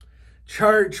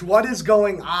Church, what is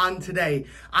going on today?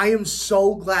 I am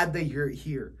so glad that you're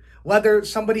here. Whether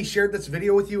somebody shared this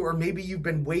video with you or maybe you've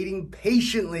been waiting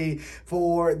patiently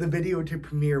for the video to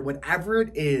premiere, whatever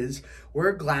it is,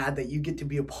 we're glad that you get to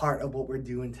be a part of what we're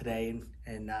doing today.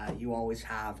 And you always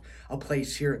have a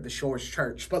place here at the Shores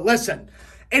Church. But listen,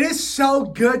 it is so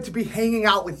good to be hanging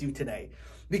out with you today.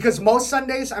 Because most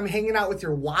Sundays I'm hanging out with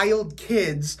your wild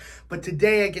kids, but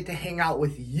today I get to hang out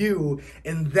with you,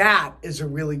 and that is a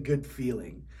really good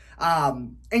feeling.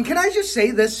 And can I just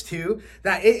say this too,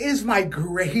 that it is my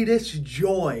greatest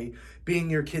joy being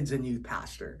your kids and youth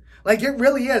pastor. Like, it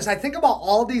really is. I think about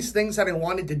all these things that I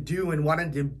wanted to do and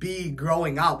wanted to be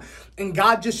growing up, and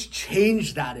God just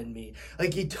changed that in me.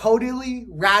 Like, he totally,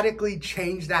 radically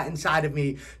changed that inside of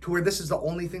me to where this is the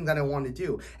only thing that I want to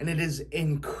do, and it is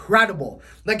incredible.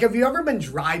 Like, have you ever been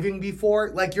driving before?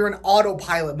 Like, you're in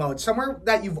autopilot mode, somewhere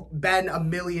that you've been a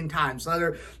million times,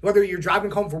 whether you're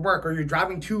driving home from work or you're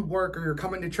driving to work or you're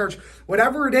coming to church,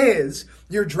 whatever it is,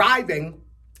 you're driving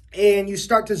and you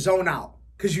start to zone out.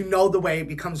 Because you know the way, it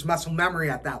becomes muscle memory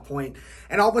at that point.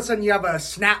 And all of a sudden you have a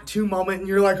snap to moment and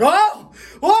you're like,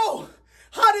 oh,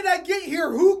 how did I get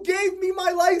here? Who gave me my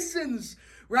license?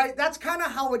 Right? That's kind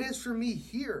of how it is for me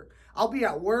here. I'll be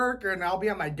at work and I'll be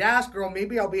at my desk, or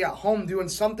maybe I'll be at home doing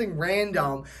something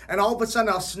random. And all of a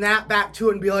sudden I'll snap back to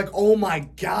it and be like, oh my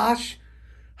gosh,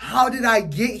 how did I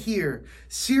get here?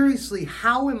 Seriously,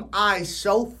 how am I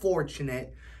so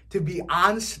fortunate to be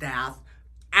on staff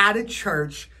at a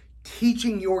church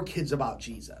teaching your kids about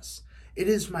Jesus? It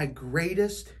is my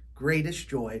greatest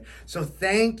joy. So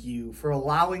thank you for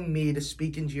allowing me to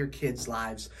speak into your kids'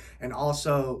 lives and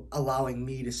also allowing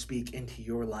me to speak into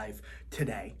your life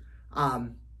today.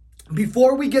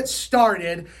 Before we get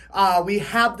started, we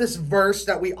have this verse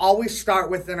that we always start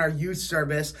with in our youth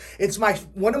service. It's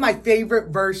one of my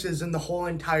favorite verses in the whole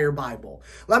entire Bible.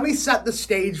 Let me set the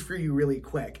stage for you really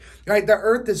quick. Right? The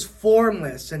earth is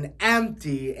formless and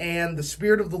empty, and the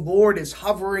Spirit of the Lord is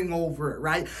hovering over it,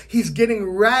 right? He's getting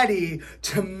ready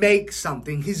to make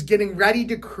something. He's getting ready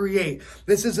to create.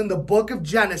 This is in the book of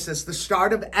Genesis, the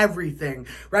start of everything,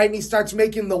 right? And he starts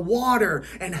making the water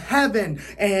and heaven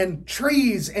and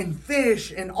trees and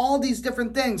fish and all these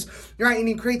different things, right? And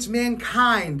he creates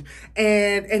mankind.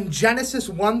 And in Genesis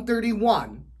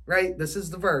 1:31, right? This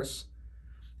is the verse.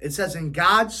 It says, and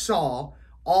God saw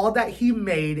all that he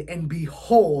made, and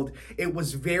behold, it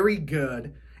was very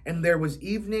good. And there was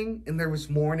evening and there was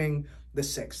morning the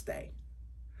sixth day.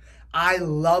 I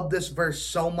love this verse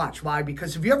so much. Why?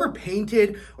 Because have you ever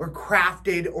painted or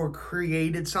crafted or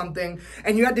created something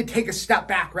and you had to take a step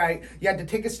back, right? You had to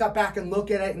take a step back and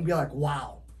look at it and be like,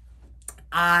 wow,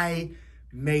 I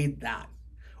made that.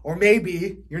 Or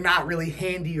maybe you're not really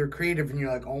handy or creative and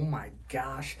you're like, oh my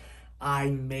gosh,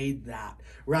 I made that,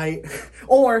 right?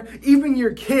 Or even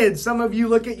your kids. Some of you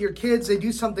look at your kids, they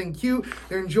do something cute,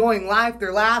 they're enjoying life,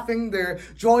 they're laughing, they're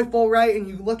joyful, right? And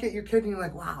you look at your kid and you're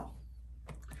like, wow,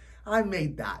 I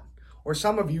made that. Or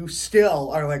some of you still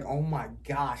are like, oh my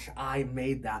gosh, I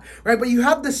made that, right? But you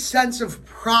have this sense of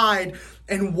pride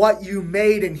in what you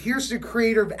made. And here's the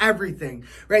creator of everything,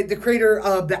 right? The creator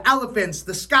of the elephants,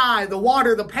 the sky, the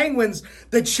water, the penguins,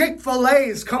 the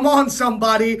Chick-fil-A's. Come on,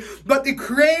 somebody. But the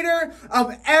creator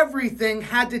of everything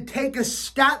had to take a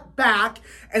step back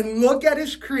and look at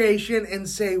his creation and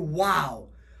say, wow,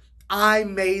 I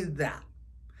made that.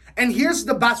 And here's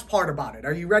the best part about it.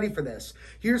 Are you ready for this?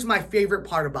 Here's my favorite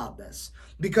part about this.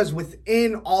 Because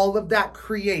within all of that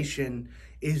creation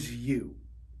is you.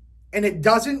 And it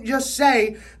doesn't just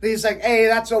say that he's like, hey,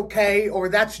 that's okay, or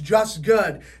that's just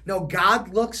good. No,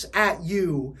 God looks at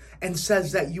you and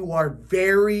says that you are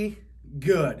very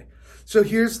good. So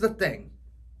here's the thing.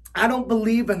 I don't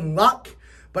believe in luck,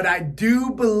 but I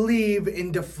do believe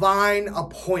in divine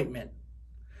appointment.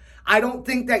 I don't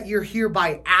think that you're here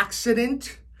by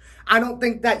accident. I don't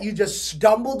think that you just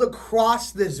stumbled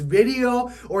across this video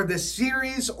or this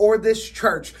series or this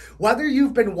church. Whether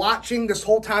you've been watching this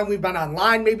whole time we've been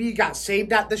online, maybe you got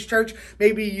saved at this church,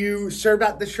 maybe you served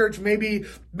at this church, maybe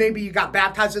you got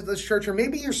baptized at this church, or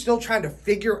maybe you're still trying to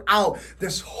figure out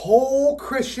this whole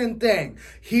Christian thing.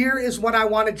 Here is what I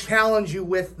want to challenge you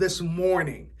with this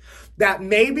morning. That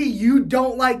maybe you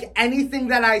don't like anything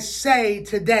that I say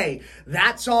today.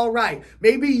 That's all right.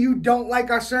 Maybe you don't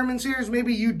like our sermon series.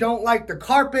 Maybe you don't like the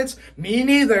carpets. Me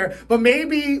neither. But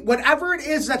maybe whatever it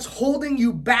is that's holding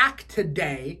you back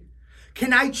today,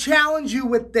 can I challenge you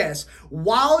with this?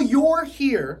 While you're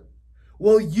here,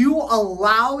 will you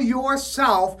allow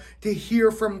yourself to hear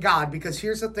from God? Because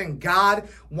here's the thing. God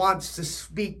wants to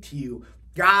speak to you.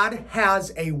 God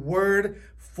has a word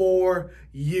for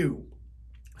you.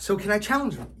 So can I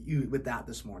challenge you with that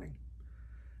this morning?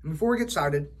 And before we get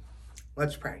started,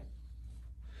 let's pray.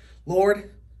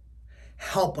 Lord,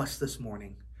 help us this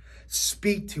morning.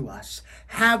 Speak to us.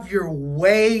 Have your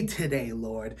way today,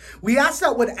 Lord. We ask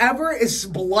that whatever is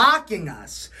blocking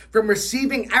us from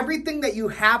receiving everything that you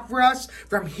have for us,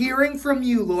 from hearing from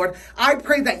you, Lord, I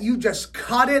pray that you just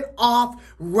cut it off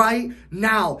right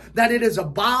now, that it is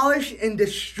abolished and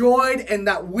destroyed, and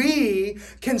that we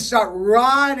can start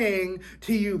running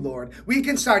to you, Lord. We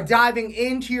can start diving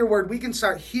into your word. We can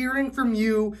start hearing from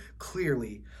you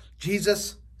clearly.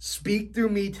 Jesus, speak through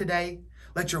me today.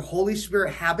 Let your Holy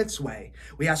Spirit have its way.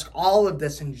 We ask all of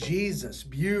this in Jesus'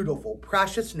 beautiful,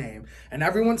 precious name. And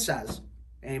everyone says,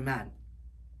 amen.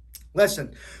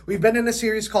 Listen, we've been in a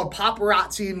series called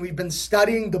Paparazzi, and we've been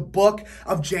studying the book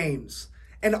of James.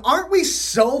 And aren't we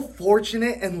so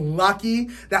fortunate and lucky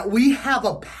that we have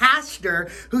a pastor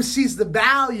who sees the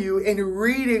value in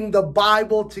reading the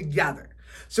Bible together?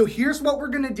 So here's what we're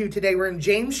going to do today. We're in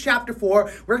James chapter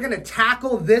 4. We're going to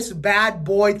tackle this bad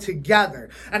boy together.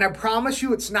 And I promise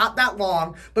you it's not that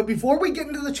long. But before we get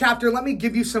into the chapter, let me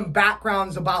give you some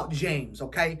backgrounds about James,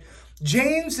 okay?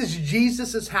 James is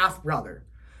Jesus' half-brother.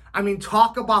 I mean,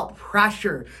 talk about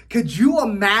pressure. Could you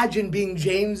imagine being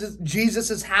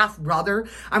Jesus' half-brother?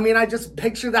 I mean, I just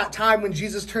picture that time when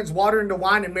Jesus turns water into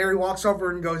wine and Mary walks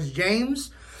over and goes,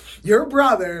 James, your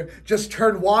brother just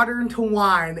turned water into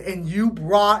wine and you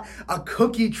brought a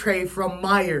cookie tray from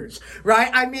Myers, right?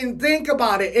 I mean, think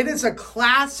about it. It is a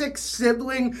classic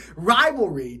sibling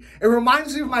rivalry. It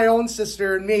reminds me of my own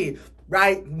sister and me,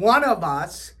 right? One of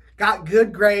us got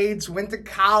good grades, went to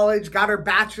college, got her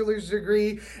bachelor's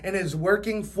degree, and is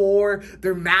working for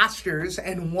their master's.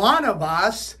 And one of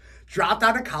us dropped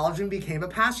out of college and became a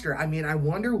pastor. I mean, I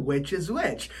wonder which is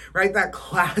which, right? That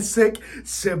classic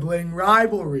sibling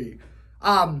rivalry.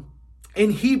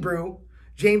 In Hebrew,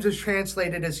 James is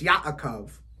translated as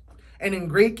Yaakov, and in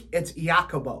Greek, it's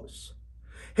Iakobos.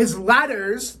 His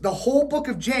letters, the whole book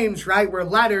of James, right, were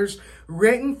letters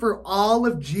written for all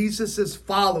of Jesus's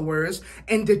followers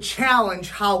and to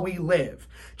challenge how we live.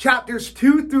 Chapters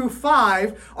 2 through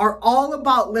 5 are all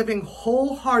about living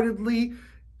wholeheartedly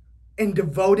and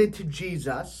devoted to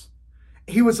Jesus.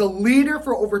 He was a leader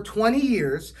for over 20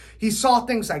 years. He saw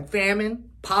things like famine,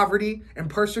 poverty, and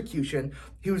persecution.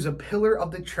 He was a pillar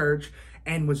of the church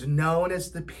and was known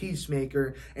as the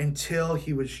peacemaker until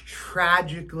he was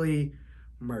tragically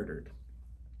murdered.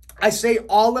 I say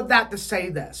all of that to say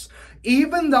this.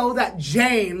 Even though that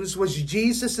James was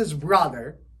Jesus's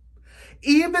brother,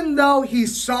 even though he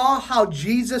saw how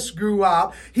Jesus grew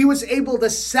up, he was able to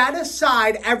set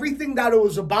aside everything that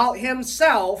was about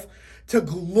himself to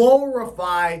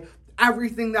glorify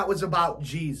everything that was about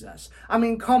Jesus. I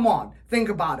mean, come on, think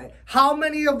about it. How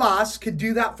many of us could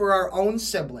do that for our own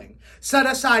sibling? Set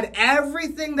aside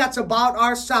everything that's about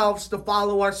ourselves to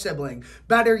follow our sibling.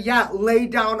 Better yet, lay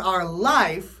down our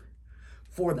life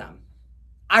for them.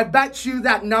 I bet you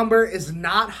that number is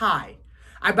not high.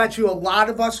 I bet you a lot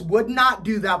of us would not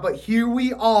do that, but here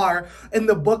we are in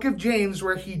the book of James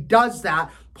where he does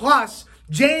that. Plus,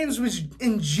 James was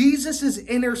in Jesus's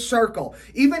inner circle.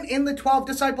 Even in the 12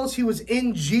 disciples, he was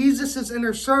in Jesus's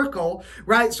inner circle,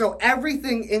 right? So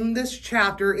everything in this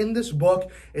chapter, in this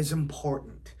book, is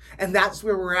important. And that's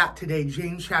where we're at today,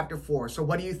 James chapter 4. So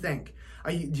what do you think?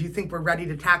 Do you think we're ready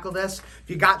to tackle this? If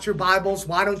you got your Bibles,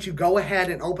 why don't you go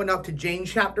ahead and open up to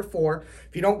James chapter 4.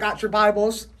 If you don't got your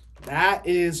Bibles, that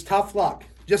is tough luck.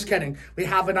 Just kidding. We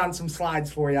have it on some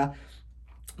slides for you.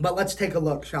 But let's take a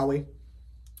look, shall we?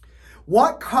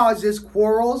 What causes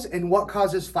quarrels and what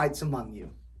causes fights among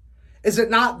you? Is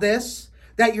it not this,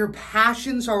 that your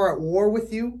passions are at war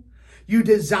with you? You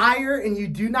desire and you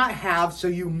do not have, so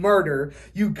you murder.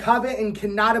 You covet and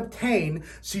cannot obtain,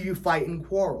 so you fight and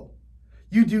quarrel.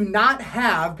 You do not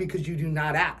have because you do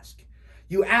not ask.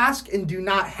 You ask and do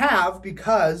not have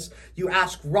because you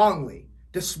ask wrongly,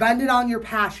 to spend it on your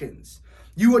passions.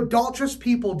 You adulterous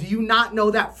people, do you not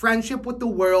know that friendship with the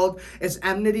world is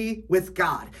enmity with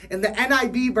God? In the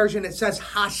NIV version, it says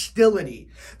hostility,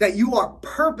 that you are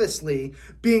purposely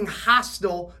being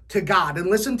hostile to God. And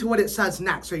listen to what it says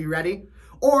next. Are you ready?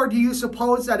 Or do you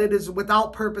suppose that it is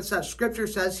without purpose that Scripture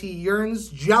says he yearns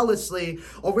jealously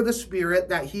over the Spirit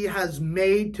that he has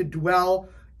made to dwell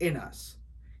in us?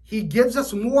 He gives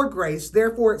us more grace.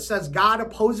 Therefore, it says God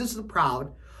opposes the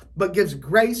proud, but gives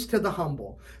grace to the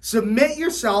humble. Submit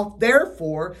yourself,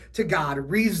 therefore, to God.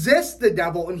 Resist the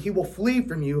devil, and he will flee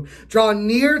from you. Draw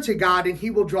near to God, and he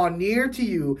will draw near to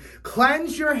you.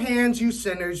 Cleanse your hands, you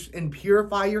sinners, and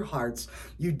purify your hearts,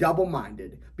 you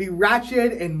double-minded. Be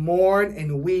wretched and mourn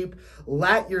and weep.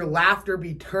 Let your laughter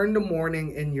be turned to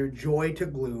mourning and your joy to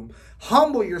gloom.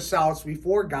 Humble yourselves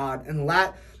before God,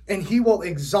 and he will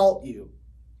exalt you.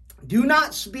 Do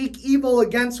not speak evil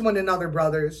against one another,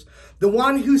 brothers. The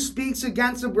one who speaks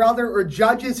against a brother or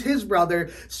judges his brother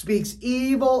speaks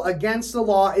evil against the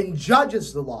law and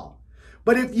judges the law.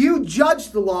 But if you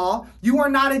judge the law, you are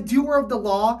not a doer of the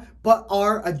law, but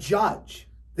are a judge.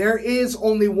 There is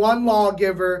only one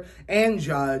lawgiver and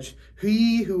judge,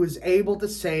 he who is able to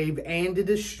save and to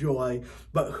destroy.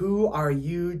 But who are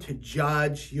you to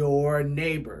judge your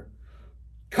neighbor?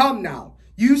 Come now,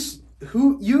 you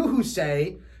who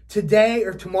say, today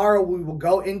or tomorrow we will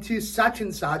go into such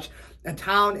and such a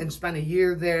town and spend a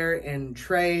year there and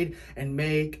trade and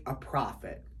make a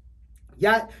profit.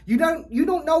 Yet you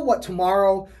don't know what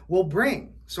tomorrow will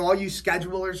bring. So all you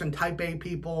schedulers and type A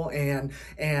people and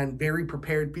very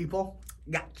prepared people,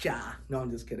 gotcha. No,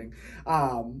 I'm just kidding.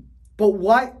 But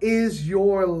what is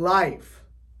your life?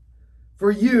 For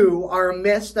you are a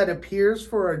mist that appears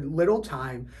for a little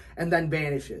time and then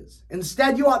vanishes.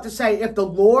 Instead, you ought to say, if the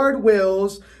Lord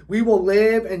wills, we will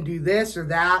live and do this or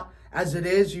that. As it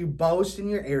is, you boast in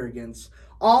your arrogance.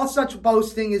 All such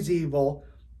boasting is evil.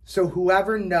 So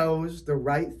whoever knows the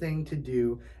right thing to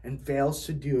do and fails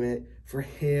to do it, for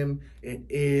him it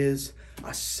is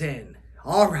a sin.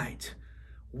 All right.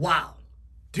 Wow.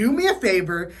 Do me a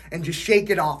favor and just shake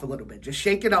it off a little bit. Just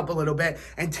shake it up a little bit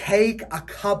and take a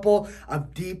couple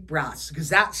of deep breaths, because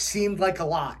that seemed like a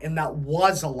lot, and that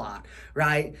was a lot,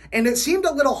 right? And it seemed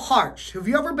a little harsh. Have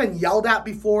you ever been yelled at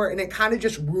before and it kind of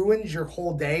just ruins your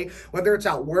whole day, whether it's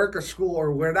at work or school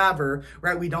or whatever,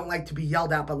 right? We don't like to be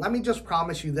yelled at, but let me just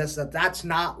promise you this, that's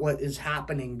not what is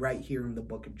happening right here in the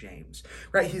book of James,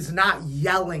 right? He's not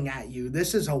yelling at you.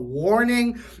 This is a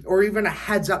warning or even a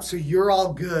heads up, so you're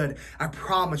all good. I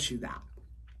promise you that.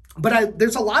 But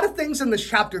there's a lot of things in this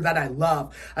chapter that I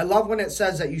love. I love when it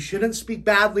says that you shouldn't speak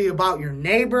badly about your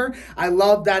neighbor. I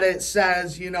love that it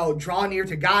says, draw near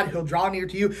to God, he'll draw near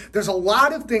to you. There's a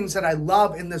lot of things that I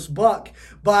love in this book,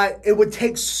 but it would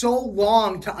take so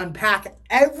long to unpack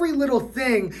every little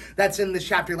thing that's in this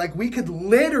chapter. Like, we could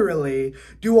literally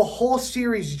do a whole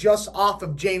series just off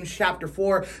of James chapter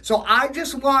 4. So I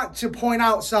just want to point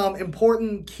out some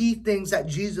important key things that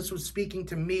Jesus was speaking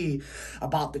to me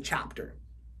about the chapter.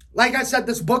 Like I said,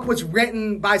 this book was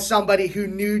written by somebody who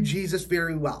knew Jesus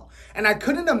very well. And I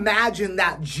couldn't imagine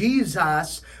that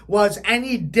Jesus was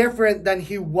any different than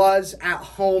he was at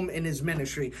home in his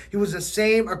ministry. He was the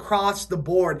same across the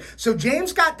board. So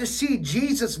James got to see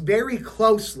Jesus very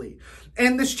closely.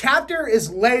 And this chapter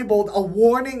is labeled a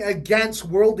warning against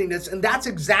worldliness. And that's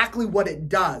exactly what it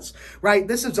does, right?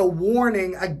 This is a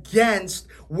warning against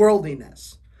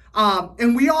worldliness.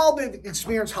 And we all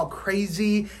experience how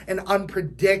crazy and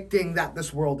unpredicting that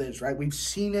this world is, right? We've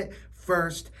seen it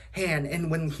firsthand.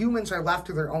 And when humans are left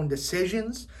to their own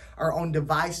decisions, our own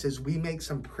devices, we make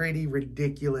some pretty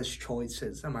ridiculous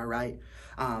choices. Am I right?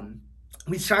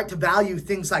 We start to value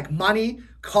things like money,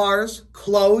 cars,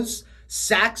 clothes,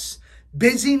 sex,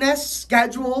 busyness,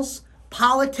 schedules,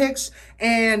 politics,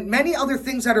 and many other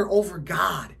things that are over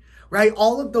God, right?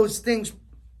 All of those things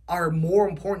are more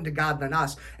important to God than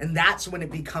us. And that's when it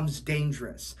becomes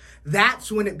dangerous. That's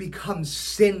when it becomes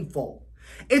sinful.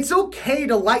 It's okay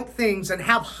to like things and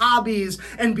have hobbies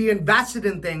and be invested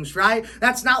in things, right?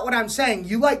 That's not what I'm saying.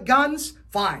 You like guns?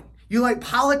 Fine. You like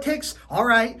politics? All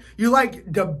right. You like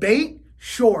debate?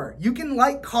 Sure. You can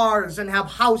like cars and have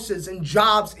houses and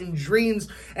jobs and dreams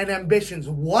and ambitions,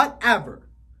 whatever.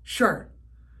 Sure.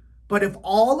 But if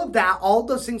all of that, all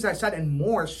those things I said and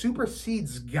more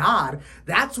supersedes God,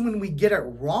 that's when we get it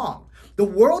wrong. The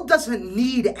world doesn't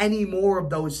need any more of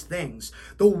those things.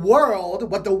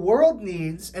 What the world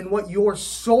needs and what your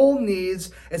soul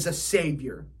needs is a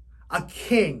savior, a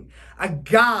king, a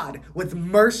God with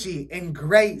mercy and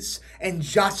grace and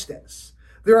justice.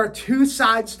 There are two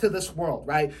sides to this world,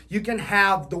 right? You can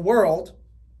have the world,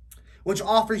 which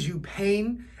offers you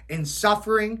pain and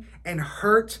suffering and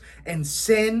hurt and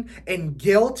sin and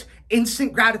guilt,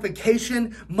 instant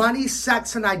gratification, money,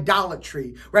 sex, and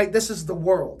idolatry, right? This is the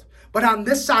world. But on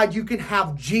this side, you can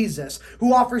have Jesus,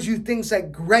 who offers you things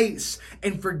like grace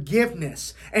and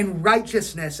forgiveness and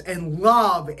righteousness and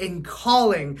love and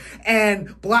calling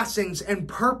and blessings and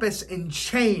purpose and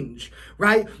change,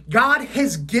 right? God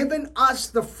has given us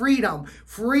the freedom,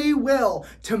 free will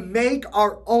to make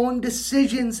our own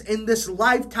decisions in this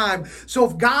lifetime. So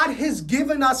if God has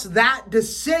given us that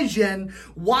decision,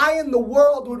 why in the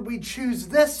world would we choose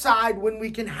this side when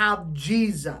we can have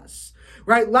Jesus?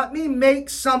 Right? Let me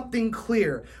make something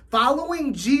clear.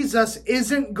 Following Jesus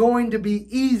isn't going to be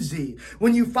easy.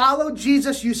 When you follow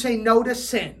Jesus, you say no to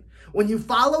sin. When you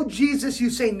follow Jesus, you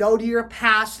say no to your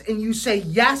past and you say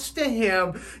yes to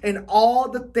him and all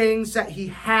the things that he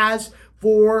has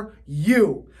for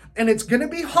you. And it's going to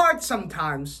be hard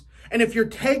sometimes. And if you're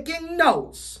taking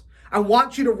notes, I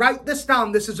want you to write this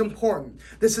down. This is important.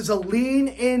 This is a lean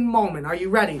in moment. Are you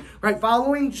ready? Right?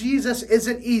 Following Jesus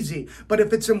isn't easy, but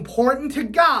if it's important to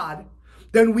God,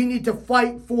 then we need to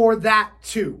fight for that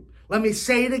too. Let me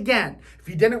say it again. If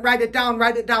you didn't write it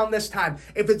down this time.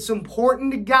 If it's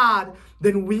important to God,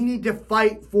 then we need to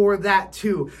fight for that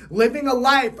too. Living a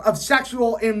life of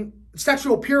sexual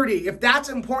purity, if that's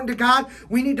important to God,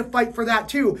 we need to fight for that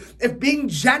too. If being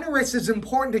generous is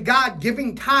important to God,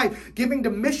 giving tithe, giving to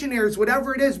missionaries,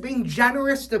 whatever it is, being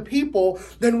generous to people,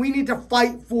 then we need to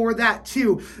fight for that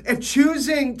too. If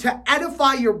choosing to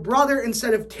edify your brother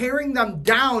instead of tearing them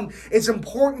down is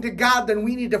important to God, then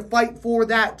we need to fight for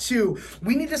that too.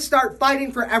 We need to start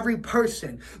fighting for every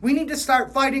person. We need to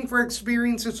start fighting for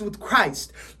experiences with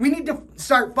Christ. We need to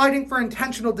start fighting for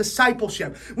intentional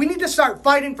discipleship. We need to start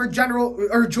fighting for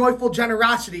joyful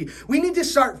generosity. We need to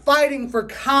start fighting for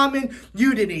common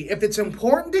unity. If it's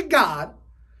important to God,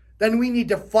 then we need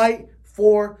to fight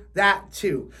for that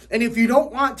too. And if you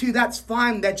don't want to, that's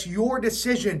fine. That's your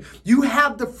decision. You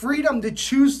have the freedom to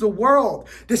choose the world,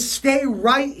 to stay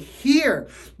right here.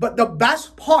 But the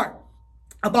best part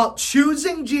about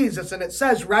choosing Jesus, and it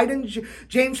says right in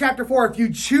James chapter 4, if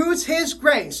you choose his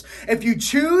grace, if you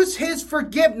choose his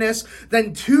forgiveness,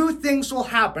 then two things will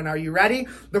happen. Are you ready?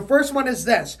 The first one is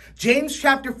this. James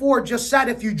chapter 4 just said,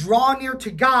 if you draw near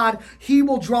to God, he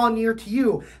will draw near to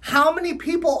you. How many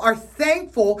people are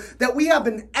thankful that we have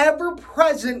an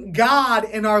ever-present God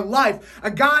in our life,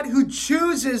 a God who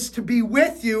chooses to be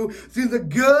with you through the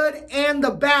good and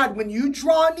the bad? When you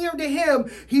draw near to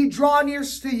him, he draws near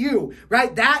to you,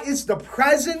 right? That is the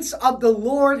presence of the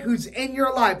Lord who's in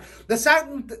your life. The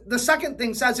second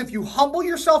thing says, if you humble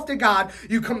yourself to God,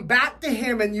 you come back to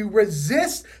him and you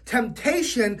resist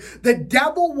temptation, the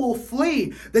devil will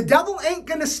flee. The devil ain't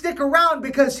going to stick around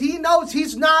because he knows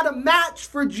he's not a match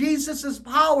for Jesus's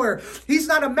power. He's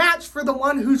not a match for the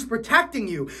one who's protecting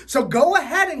you. So go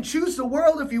ahead and choose the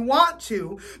world if you want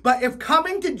to. But if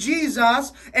coming to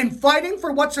Jesus and fighting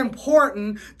for what's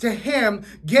important to him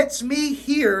gets me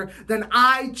here, then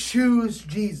I choose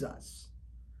Jesus.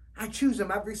 I choose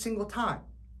him every single time.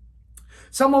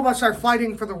 Some of us are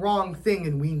fighting for the wrong thing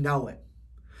and we know it.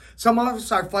 Some of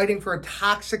us are fighting for a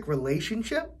toxic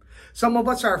relationship. Some of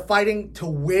us are fighting to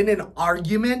win an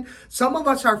argument. Some of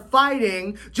us are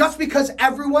fighting just because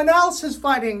everyone else is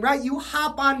fighting, right? You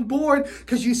hop on board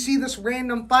because you see this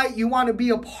random fight. You want to be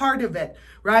a part of it,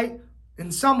 right?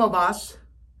 And some of us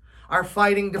are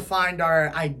fighting to find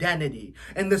our identity.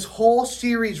 And this whole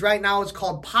series right now is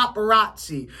called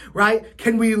Paparazzi, right?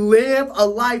 Can we live a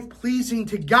life pleasing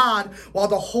to God while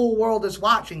the whole world is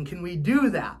watching? Can we do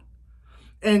that?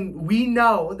 And we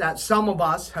know that some of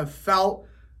us have felt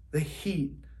the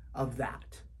heat of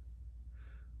that.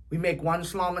 We make one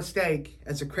small mistake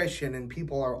as a Christian and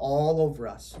people are all over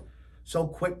us, so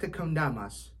quick to condemn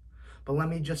us. But let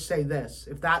me just say this,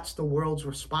 if that's the world's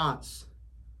response,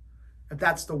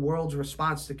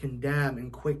 to condemn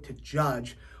and quick to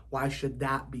judge, why should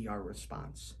that be our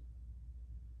response?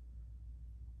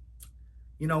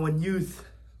 You know, in youth,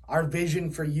 our vision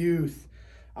for youth,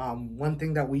 one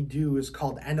thing that we do is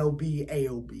called NOB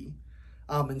AOB.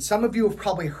 And some of you have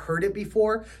probably heard it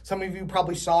before. Some of you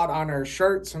probably saw it on our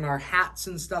shirts and our hats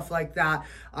and stuff like that.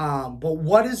 But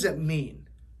what does it mean?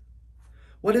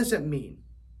 What does it mean,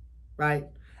 right?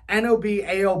 NOB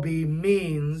AOB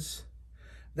means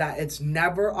that it's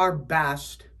never our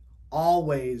best,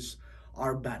 always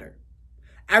our better.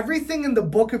 Everything in the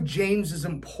book of James is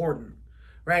important,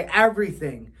 right?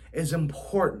 Everything is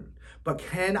important. But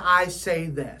can I say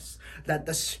this, that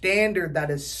the standard that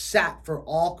is set for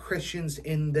all Christians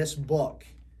in this book,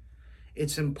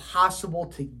 it's impossible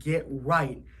to get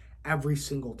right every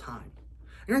single time.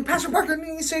 You're like, Pastor Parker,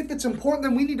 didn't you say if it's important,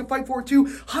 then we need to fight for it too?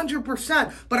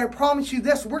 100%. But I promise you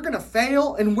this, we're going to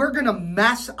fail and we're going to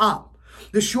mess up.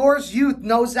 The Shores youth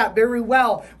knows that very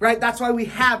well, right? That's why we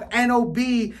have NOB,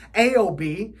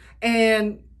 AOB.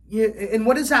 And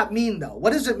what does that mean, though?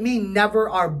 What does it mean, never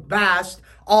our best,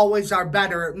 always our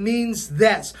better? It means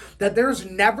this, that there's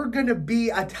never going to be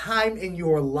a time in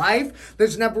your life,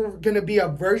 there's never going to be a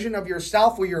version of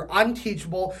yourself where you're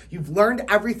unteachable, you've learned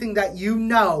everything that you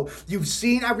know, you've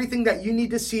seen everything that you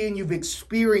need to see, and you've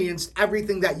experienced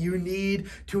everything that you need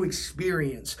to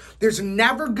experience. There's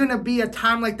never going to be a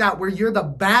time like that where you're the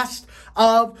best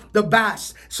of the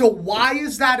best. So why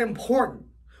is that important?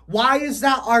 Why is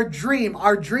that our dream?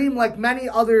 Our dream, like many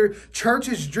other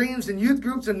churches' dreams and youth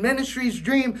groups and ministries'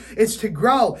 dream, is to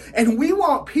grow. And we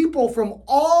want people from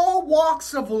all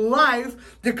walks of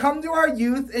life to come to our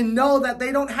youth and know that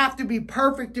they don't have to be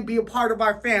perfect to be a part of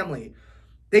our family.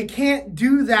 They can't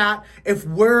do that if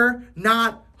we're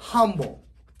not humble.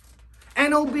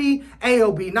 NOB,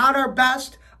 AOB, not our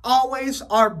best, always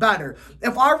are better.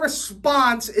 If our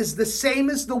response is the same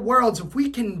as the world's, if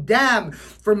we condemn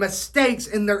for mistakes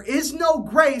and there is no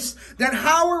grace, then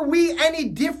how are we any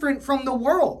different from the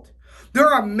world? There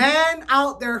are men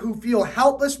out there who feel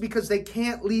helpless because they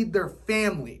can't lead their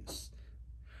families.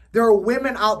 There are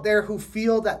women out there who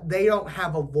feel that they don't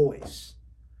have a voice.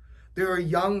 There are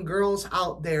young girls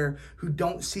out there who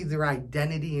don't see their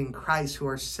identity in Christ, who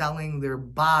are selling their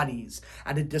bodies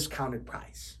at a discounted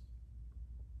price.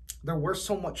 They're worth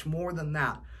so much more than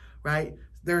that, right?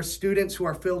 There are students who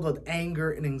are filled with anger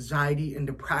and anxiety and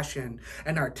depression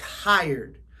and are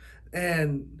tired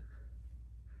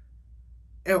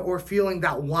or feeling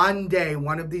that one day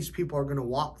one of these people are going to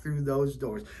walk through those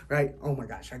doors, right? Oh my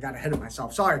gosh, I got ahead of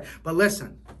myself. Sorry. But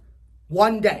listen,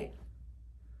 one day,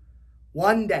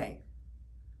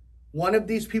 one of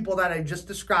these people that I just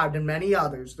described and many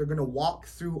others, they're going to walk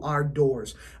through our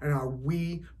doors. And are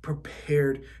we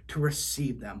prepared to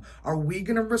receive them? Are we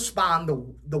going to respond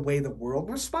the way the world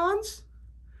responds?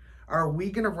 Are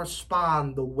we going to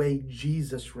respond the way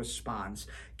Jesus responds?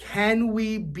 Can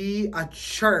we be a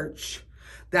church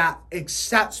that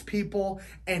accepts people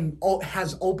and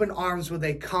has open arms when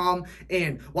they come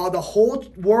in while the whole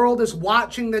world is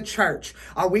watching the church?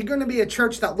 Are we going to be a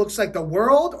church that looks like the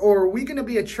world, or are we going to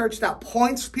be a church that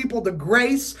points people to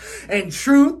grace and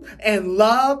truth and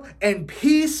love and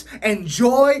peace and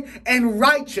joy and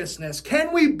righteousness?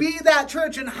 Can we be that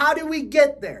church, and how do we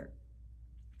get there?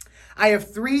 I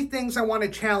have 3 things I want to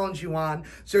challenge you on.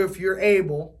 So if you're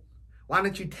able, why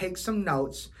don't you take some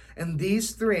notes? And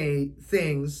these 3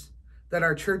 things that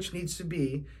our church needs to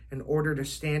be in order to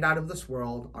stand out of this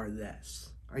world are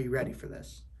this. Are you ready for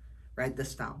this? Write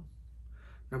this down.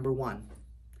 Number 1,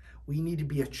 we need to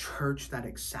be a church that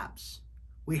accepts.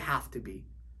 We have to be.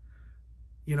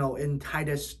 You know, in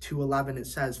Titus 2:11, it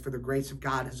says, "For the grace of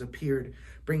God has appeared,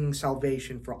 bringing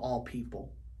salvation for all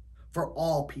people." For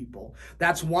all people.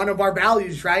 That's one of our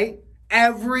values, right?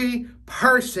 Every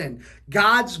person.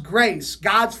 God's grace,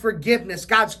 God's forgiveness,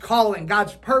 God's calling,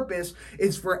 God's purpose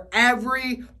is for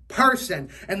every person.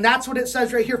 And that's what it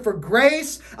says right here. For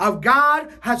grace of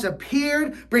God has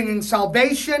appeared, bringing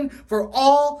salvation for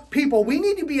all people. We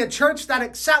need to be a church that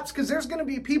accepts, because there's going to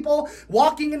be people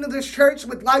walking into this church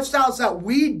with lifestyles that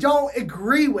we don't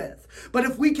agree with. But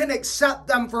if we can accept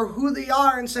them for who they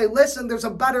are and say, listen, there's a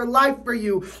better life for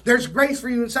you, there's grace for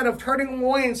you, instead of turning them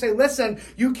away and say, listen,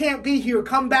 you can't be here,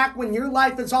 come back when your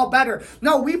life is all better.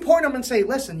 No, we point them and say,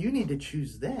 listen, you need to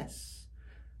choose this.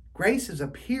 Grace has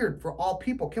appeared for all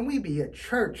people. Can we be a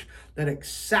church that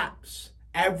accepts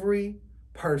every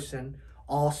person,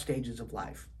 all stages of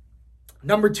life?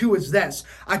 Number 2 is this,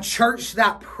 a church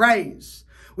that prays.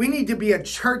 We need to be a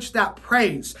church that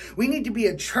prays. We need to be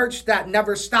a church that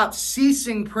never stops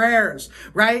ceasing prayers,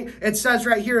 right? It says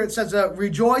right here, it says,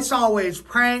 rejoice always,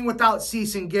 praying without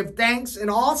ceasing, give thanks in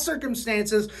all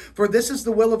circumstances, for this is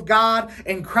the will of God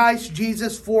in Christ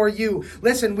Jesus for you.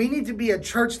 Listen, we need to be a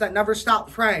church that never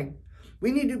stops praying.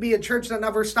 We need to be a church that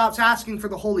never stops asking for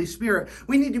the Holy Spirit.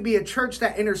 We need to be a church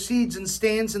that intercedes and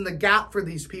stands in the gap for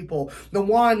these people, the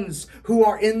ones who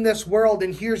are in this world.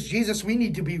 And here's Jesus. We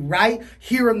need to be right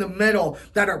here in the middle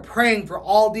that are praying for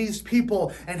all these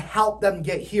people and help them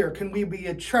get here. Can we be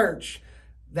a church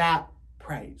that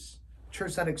prays?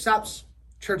 Church that accepts,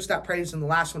 church that prays. And the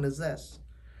last one is this,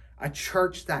 a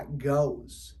church that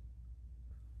goes.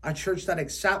 A church that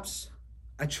accepts,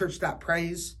 a church that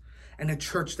prays, and a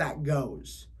church that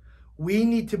goes. We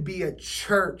need to be a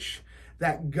church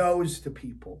that goes to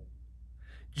people.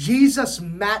 Jesus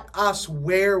met us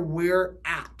where we're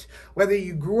at. Whether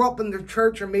you grew up in the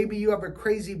church or maybe you have a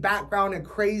crazy background, a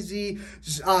crazy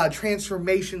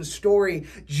transformation story,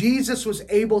 Jesus was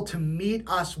able to meet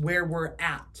us where we're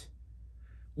at.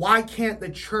 Why can't the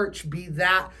church be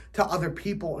that to other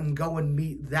people and go and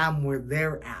meet them where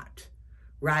they're at,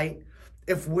 right?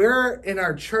 If we're in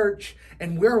our church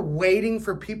and we're waiting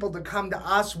for people to come to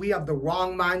us, we have the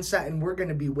wrong mindset and we're going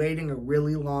to be waiting a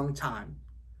really long time.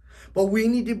 But we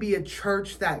need to be a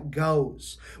church that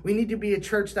goes. We need to be a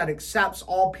church that accepts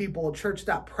all people, a church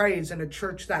that prays, and a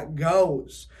church that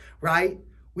goes, right?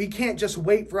 We can't just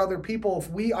wait for other people. If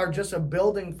we are just a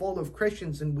building full of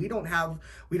Christians and we don't have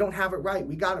it right,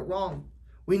 we got it wrong.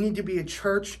 We need to be a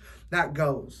church that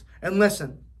goes. And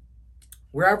listen,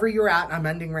 wherever you're at, I'm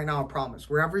ending right now, I promise.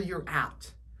 Wherever you're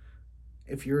at,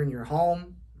 if you're in your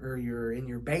home or you're in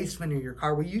your basement or your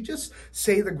car, will you just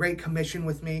say the Great Commission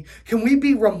with me? Can we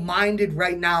be reminded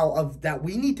right now of that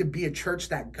we need to be a church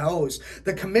that goes?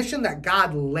 The commission that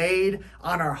God laid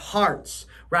on our hearts,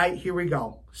 right? Here we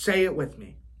go. Say it with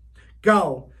me.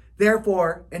 Go,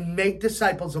 therefore, and make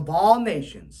disciples of all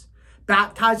nations,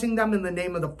 baptizing them in the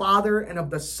name of the Father and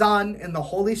of the Son and the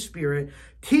Holy Spirit,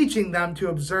 teaching them to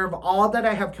observe all that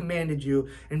I have commanded you.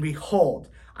 And behold,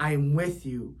 I am with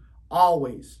you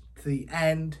always to the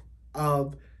end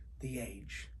of the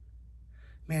age.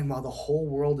 Man, while the whole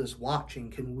world is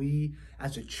watching, can we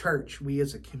as a church, we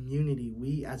as a community,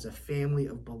 we as a family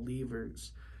of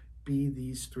believers be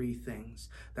these three things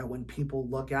that when people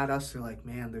look at us, they're like,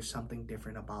 man, there's something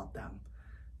different about them.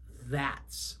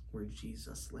 That's where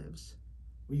Jesus lives.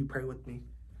 Will you pray with me?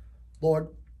 Lord,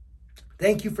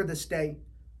 thank you for this day.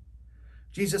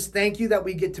 Jesus, thank you that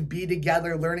we get to be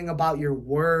together learning about your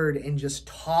word and just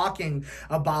talking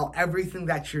about everything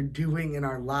that you're doing in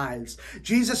our lives.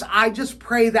 Jesus, I just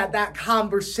pray that that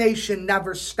conversation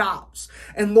never stops.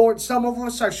 And Lord, some of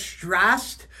us are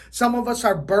stressed. Some of us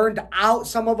are burned out.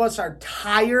 Some of us are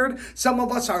tired. Some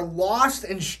of us are lost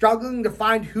and struggling to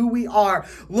find who we are.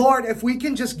 Lord, if we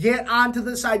can just get onto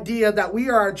this idea that we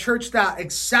are a church that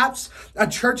accepts, a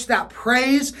church that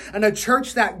prays, and a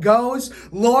church that goes,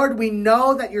 Lord, we know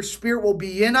that your Spirit will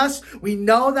be in us. We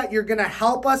know that you're going to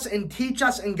help us and teach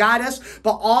us and guide us.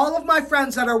 But all of my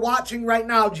friends that are watching right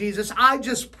now, Jesus, I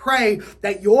just pray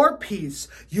that your peace,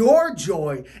 your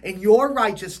joy, and your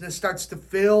righteousness starts to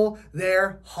fill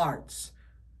their hearts.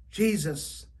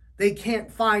 Jesus, they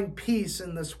can't find peace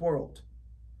in this world.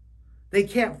 They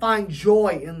can't find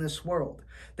joy in this world.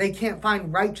 They can't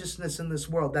find righteousness in this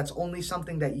world. That's only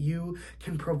something that you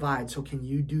can provide. So can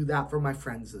you do that for my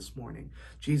friends this morning?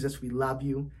 Jesus, we love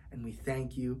you and we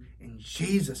thank you in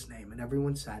Jesus' name. And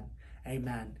everyone said,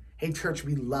 amen. Hey, church,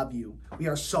 we love you. We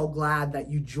are so glad that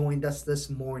you joined us this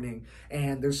morning,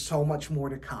 and there's so much more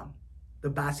to come. The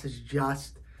best has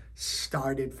just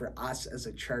started for us as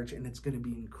a church, and it's going to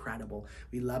be incredible.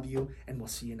 We love you, and we'll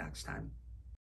see you next time.